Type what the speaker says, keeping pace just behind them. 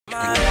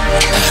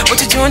what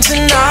you doing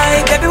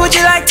tonight? Baby, would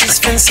you like to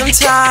spend some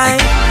time?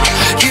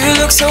 You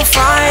look so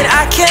fine,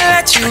 I can't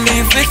let you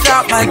leave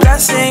without my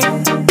blessing.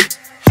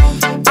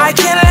 I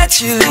can't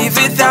let you leave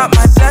without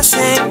my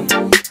blessing.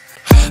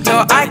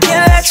 No, I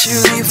can't let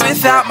you leave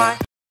without my...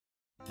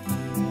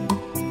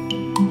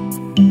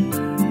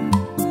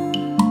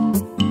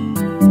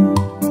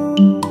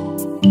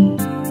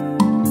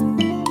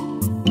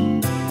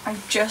 I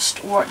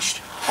just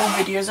watched all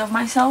videos of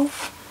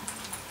myself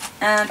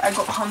and I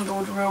got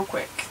humbled real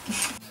quick.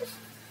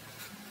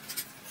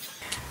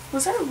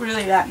 Was I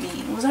really that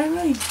mean? Was I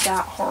really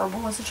that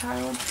horrible as a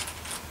child?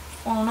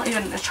 Well, not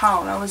even a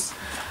child, I was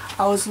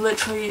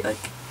literally like...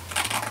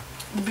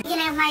 You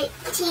know, my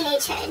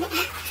teenagehood.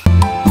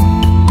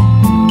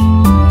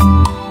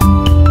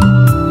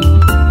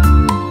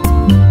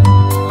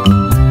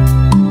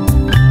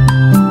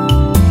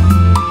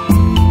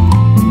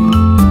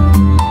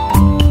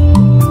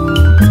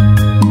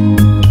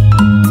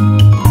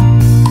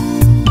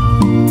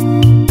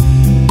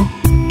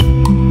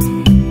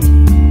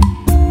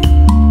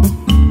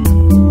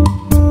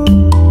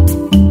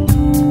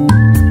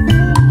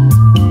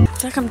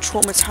 I'm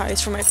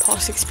traumatized from my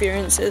past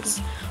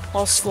experiences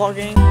whilst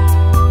vlogging.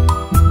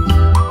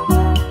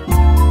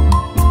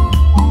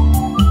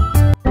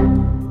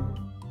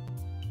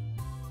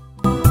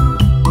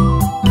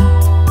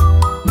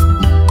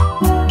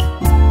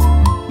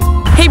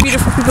 Hey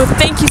beautiful people,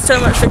 thank you so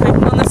much for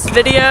clicking on this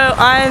video.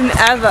 I'm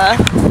Eva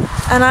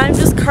and I'm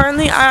just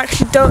currently, I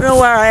actually don't know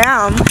where I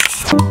am.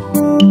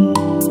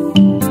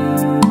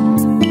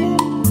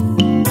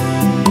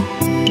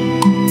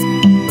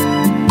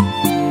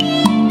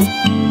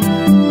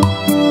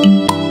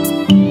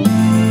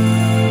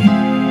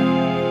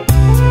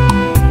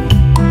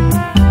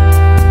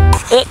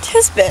 It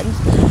has been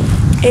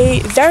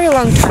a very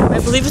long time. I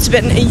believe it's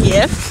been a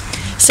year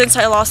since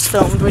I last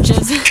filmed, which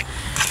is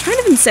kind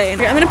of insane.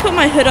 I'm gonna put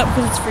my hood up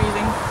because it's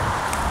freezing.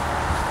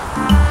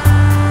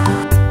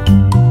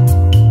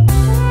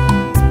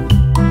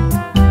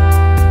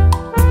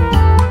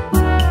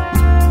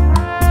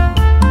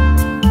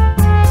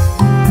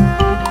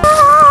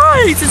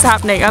 This is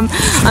happening. I'm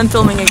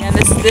filming again.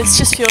 This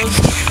just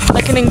feels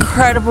like an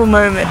incredible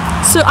moment.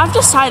 So I've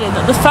decided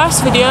that the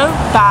first video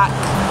back,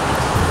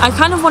 I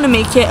kind of want to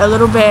make it a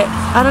little bit,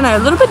 I don't know,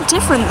 a little bit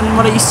different than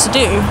what I used to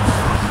do.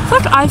 I feel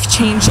like I've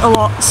changed a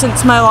lot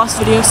since my last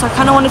video, so I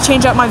kind of want to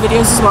change up my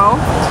videos as well.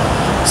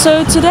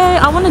 So today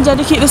I want to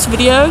dedicate this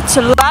video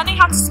to learning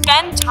how to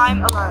spend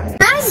time alone.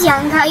 When I was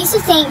younger, I used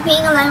to think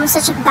being alone was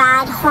such a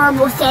bad,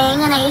 horrible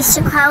thing, and I used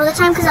to cry all the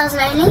time because I was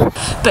lonely.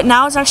 But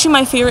now it's actually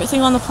my favourite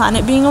thing on the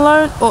planet, being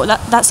alone. Oh,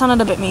 that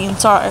sounded a bit mean,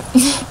 sorry.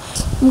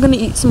 I'm going to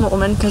eat some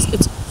almond because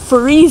it's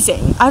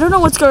freezing. I don't know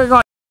what's going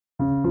on.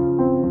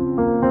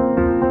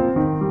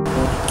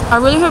 I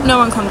really hope no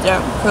one comes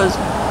out because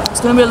it's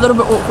going to be a little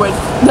bit awkward.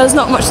 There's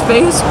not much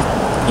space.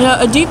 You know,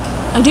 a deep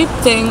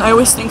thing I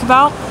always think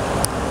about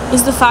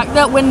is the fact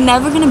that we're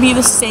never going to be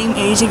the same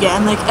age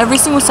again. Like every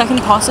single second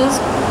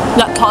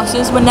that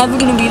passes, we're never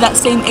going to be that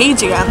same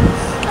age again.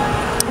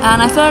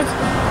 And I feel like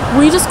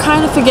we just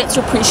kind of forget to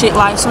appreciate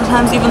life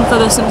sometimes, even for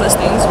the simplest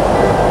things.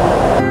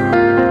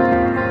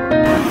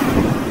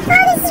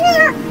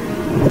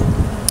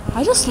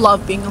 I just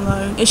love being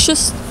alone.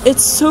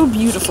 It's so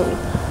beautiful.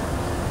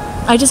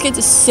 I just get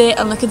to sit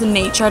and look at the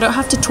nature. I don't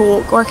have to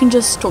talk, or I can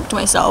just talk to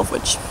myself,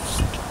 which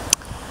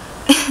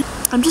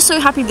I'm just so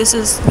happy this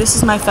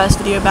is my first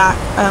video back.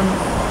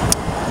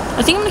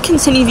 I think I'm gonna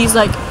continue these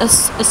like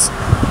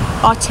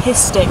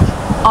artistic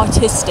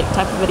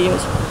type of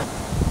videos.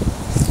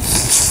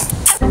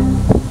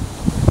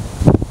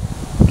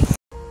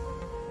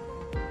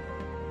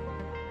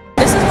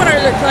 This is what I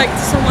look like to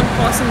someone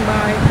passing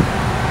by.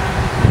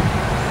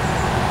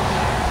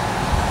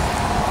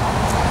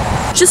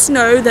 Just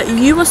know that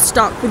you are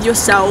stuck with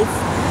yourself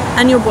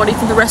and your body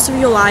for the rest of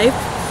your life.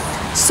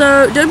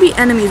 So don't be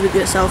enemies with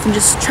yourself and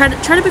just try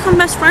to become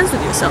best friends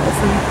with yourself.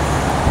 And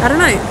I don't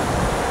know.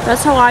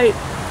 That's how I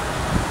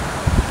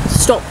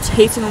stopped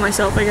hating on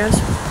myself, I guess.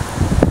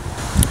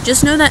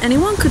 Just know that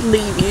anyone could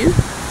leave you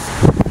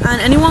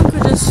and anyone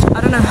could just, I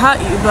don't know,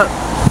 hurt you, but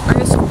I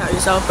guess you can hurt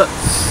yourself, but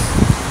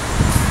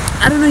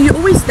I don't know, you're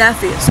always there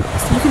for yourself.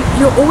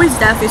 You're always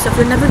there for yourself.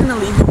 You're never gonna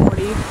leave your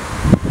body.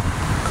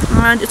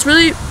 And it's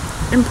really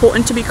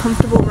important to be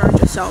comfortable around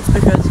yourself,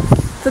 because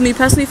for me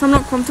personally, if I'm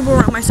not comfortable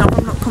around myself,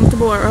 I'm not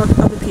comfortable around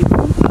other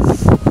people.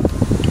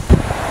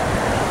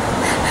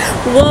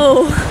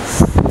 Whoa,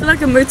 I feel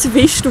like a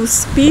motivational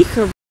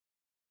speaker.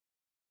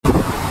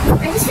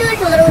 I just feel like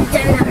a little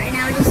donut right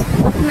now, just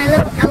with my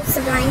little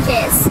Elsa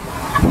blankets.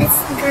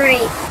 It's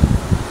great.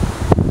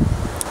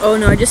 Oh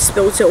no, I just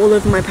spilled it all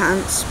over my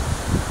pants.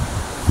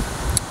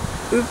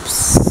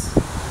 Oops.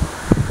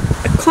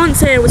 I can't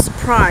say I was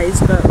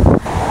surprised, but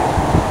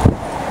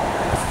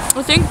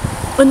I think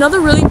another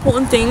really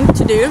important thing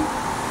to do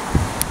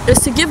is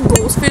to give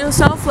goals for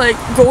yourself, like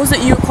goals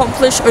that you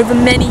accomplish over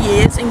many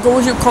years and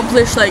goals you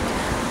accomplish like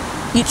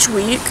each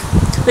week.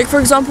 Like for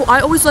example,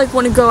 I always like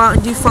want to go out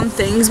and do fun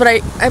things, but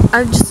I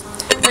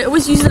I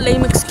always use the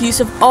lame excuse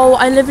of, oh,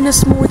 I live in a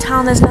small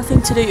town, there's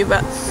nothing to do,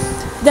 but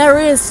there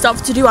is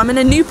stuff to do. I'm in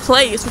a new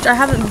place, which I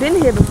haven't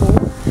been here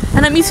before,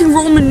 and I'm eating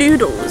ramen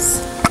noodles,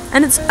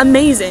 and it's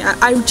amazing.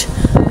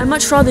 I'd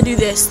much rather do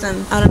this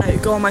than, I don't know,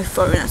 go on my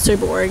phone. That's so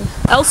boring.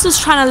 Elsa's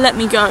trying to let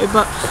me go,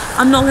 but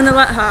I'm not gonna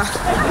let her.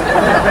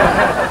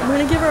 I'm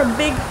gonna give her a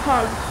big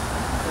hug.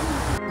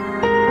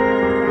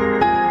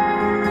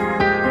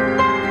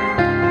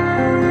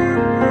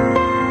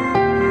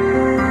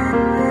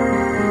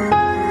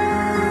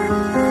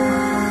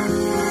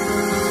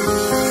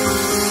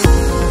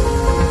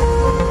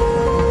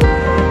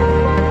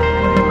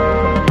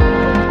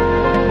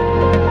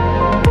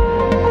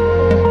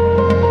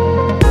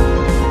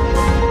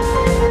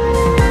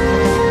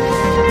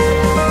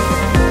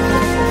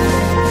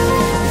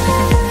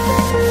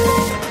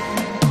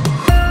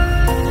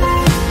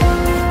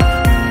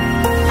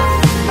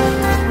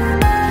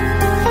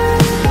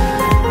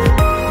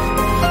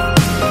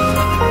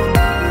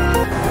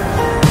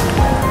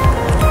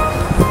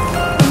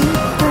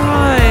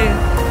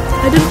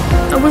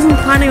 I wasn't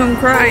planning on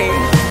crying.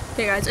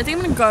 Okay guys, I think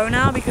I'm gonna go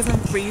now because I'm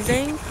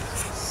freezing.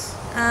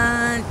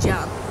 And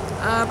yeah,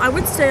 I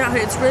would stay out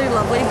here, it's really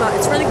lovely, but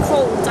it's really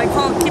cold. I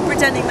can't keep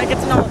pretending like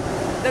it's not.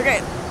 Okay,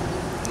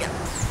 yeah.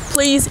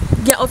 Please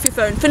get off your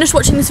phone. Finish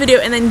watching this video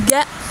and then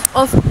get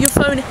off your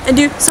phone and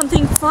do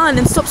something fun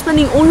and stop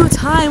spending all your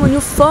time on your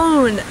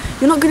phone.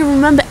 You're not gonna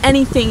remember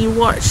anything you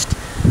watched.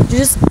 You're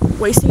just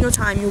wasting your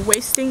time. You're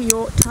wasting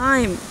your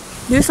time.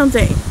 Do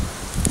something.